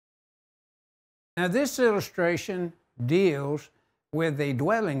Now this illustration deals with a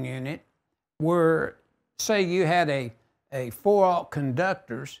dwelling unit where, say you had a 4-aught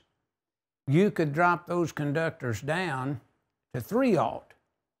conductors, you could drop those conductors down to 3-aught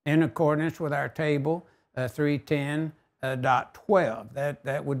in accordance with our table 310.12.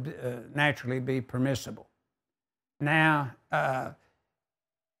 That would naturally be permissible. Now,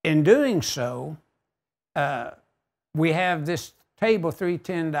 in doing so, we have this table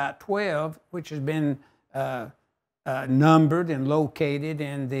 310.12, which has been numbered and located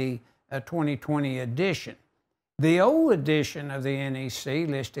in the 2020 edition. The old edition of the NEC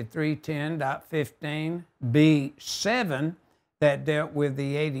listed 310.15B7 that dealt with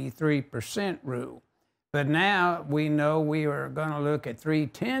the 83% rule. But now we know we are going to look at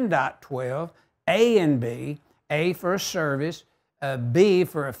 310.12, A and B, A for a service, B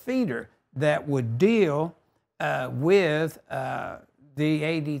for a feeder, that would deal with the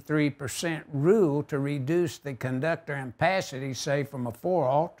 83% rule to reduce the conductor ampacity, say from a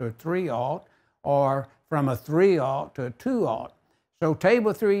 4-aught to a 3-aught, or from a 3-aught to a 2-aught. So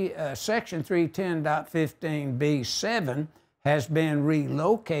table 3, section 310.15B7 has been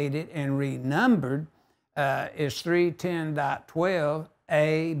relocated and renumbered is 310.12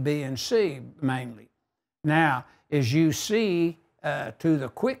 A, B, and C mainly. Now, as you see to the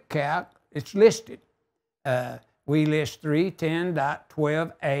quick calc, it's listed. We list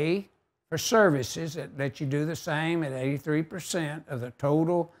 310.12A for services that let you do the same at 83% of the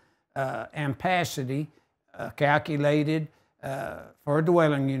total ampacity calculated for a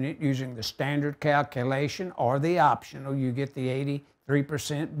dwelling unit using the standard calculation or the optional. You get the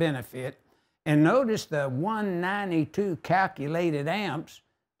 83% benefit. And notice the 192 calculated amps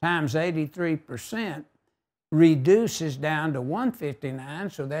times 83% reduces down to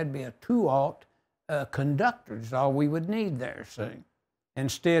 159, so that'd be a 2-aught conductor is all we would need there, see,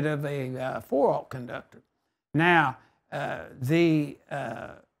 instead of a 4-aught conductor. Now, the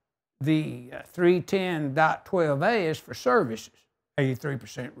 310.12A is for services,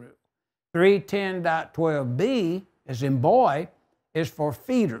 83% rule. 310.12B, as in boy, is for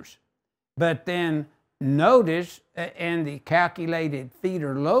feeders. But then notice in the calculated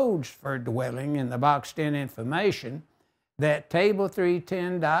feeder loads for dwelling in the boxed in information that table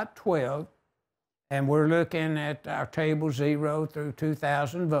 310.12, and we're looking at our table 0 through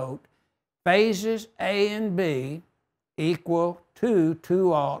 2000 volt, phases A and B equal to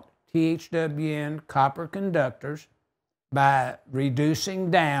 2-aught THWN copper conductors by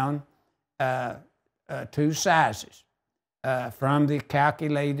reducing down two sizes from the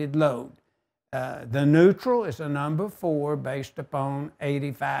calculated load. The neutral is a number 4 based upon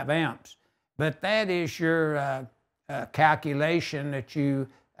 85 amps. But that is your calculation that you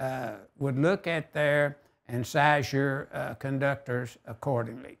would look at there and size your conductors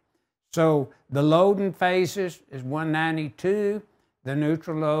accordingly. So the load in phases is 192. The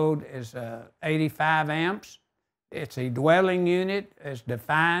neutral load is 85 amps. It's a dwelling unit as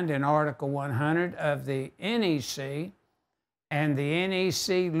defined in Article 100 of the NEC. And the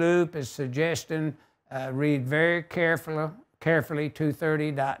NEC loop is suggesting read very carefully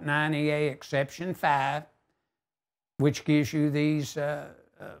 230.90A exception 5, which gives you these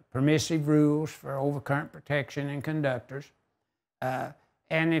permissive rules for overcurrent protection in conductors.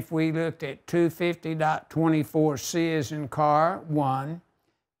 And if we looked at 250.24C as in car 1,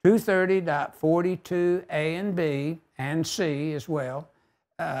 230.42A and B and C as well,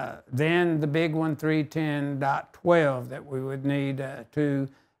 then the big one 310.12 that we would need to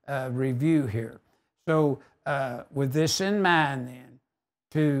review here. So with this in mind then,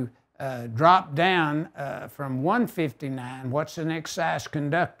 to drop down from 159, what's the next size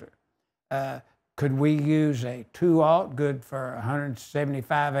conductor? Could we use a 2-aught, good for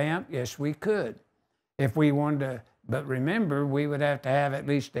 175 amp? Yes, we could. If we wanted to, but remember, we would have to have at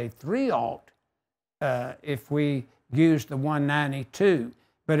least a 3-aught if we used the 192.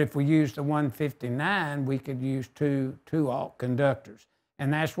 But if we used the 159, we could use two 2-aught conductors.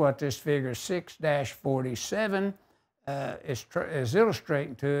 And that's what this figure 6-47 is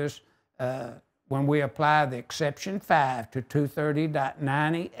illustrating to us when we apply the exception 5 to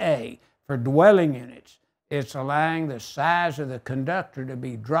 230.90A. For dwelling units, it's allowing the size of the conductor to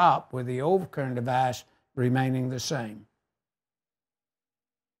be dropped with the overcurrent device remaining the same.